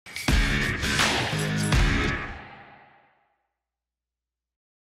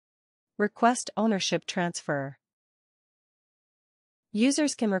Request ownership transfer.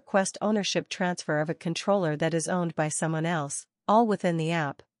 Users can request ownership transfer of a controller that is owned by someone else, all within the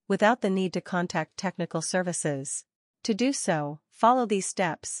app, without the need to contact technical services. To do so, follow these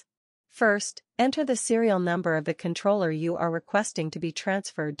steps. First, enter the serial number of the controller you are requesting to be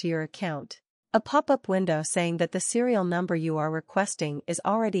transferred to your account. A pop-up window saying that the serial number you are requesting is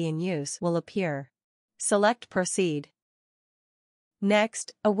already in use will appear. Select Proceed.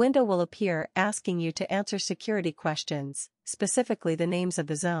 Next, a window will appear asking you to answer security questions, specifically the names of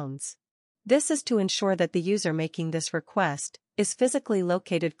the zones. This is to ensure that the user making this request is physically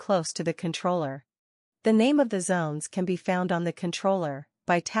located close to the controller. The name of the zones can be found on the controller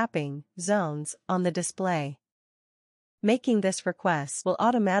by tapping Zones on the display. Making this request will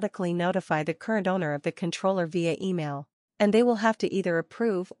automatically notify the current owner of the controller via email, and they will have to either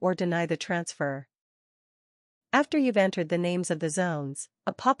approve or deny the transfer. After you've entered the names of the zones,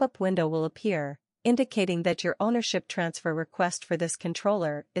 a pop-up window will appear, indicating that your ownership transfer request for this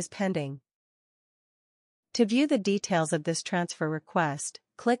controller is pending. To view the details of this transfer request,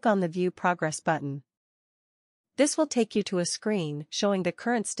 click on the View Progress button. This will take you to a screen showing the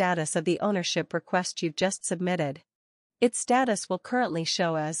current status of the ownership request you've just submitted. Its status will currently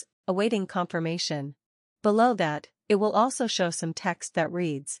show as awaiting confirmation. Below that, it will also show some text that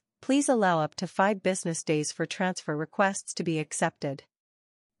reads, "Please allow up to 5 business days for transfer requests to be accepted."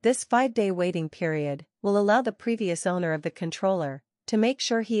 This 5-day waiting period will allow the previous owner of the controller to make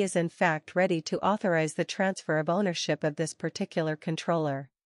sure he is in fact ready to authorize the transfer of ownership of this particular controller.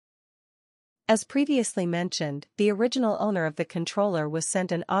 As previously mentioned, the original owner of the controller was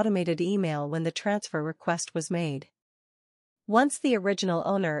sent an automated email when the transfer request was made. Once the original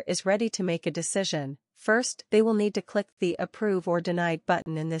owner is ready to make a decision, first they will need to click the Approve or Denied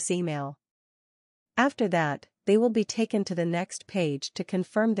button in this email. After that, they will be taken to the next page to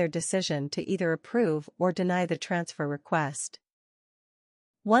confirm their decision to either approve or deny the transfer request.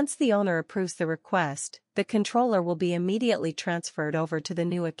 Once the owner approves the request, the controller will be immediately transferred over to the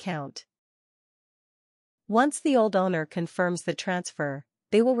new account. Once the old owner confirms the transfer,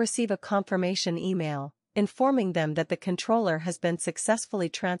 they will receive a confirmation email, informing them that the controller has been successfully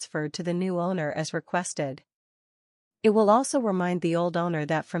transferred to the new owner as requested. It will also remind the old owner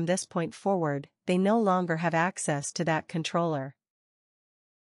that from this point forward, they no longer have access to that controller.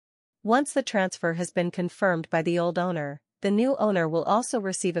 Once the transfer has been confirmed by the old owner, the new owner will also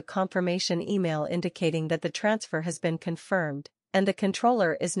receive a confirmation email indicating that the transfer has been confirmed, and the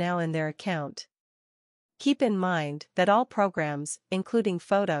controller is now in their account. Keep in mind that all programs, including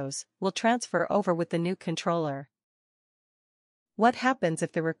photos, will transfer over with the new controller. What happens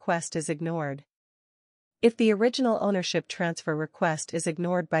if the request is ignored? If the original ownership transfer request is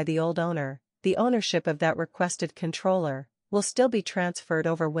ignored by the old owner, the ownership of that requested controller will still be transferred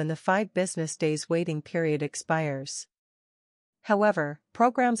over when the 5 business days waiting period expires. However,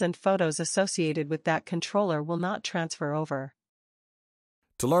 programs and photos associated with that controller will not transfer over.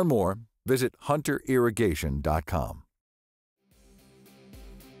 To learn more, visit hunterirrigation.com.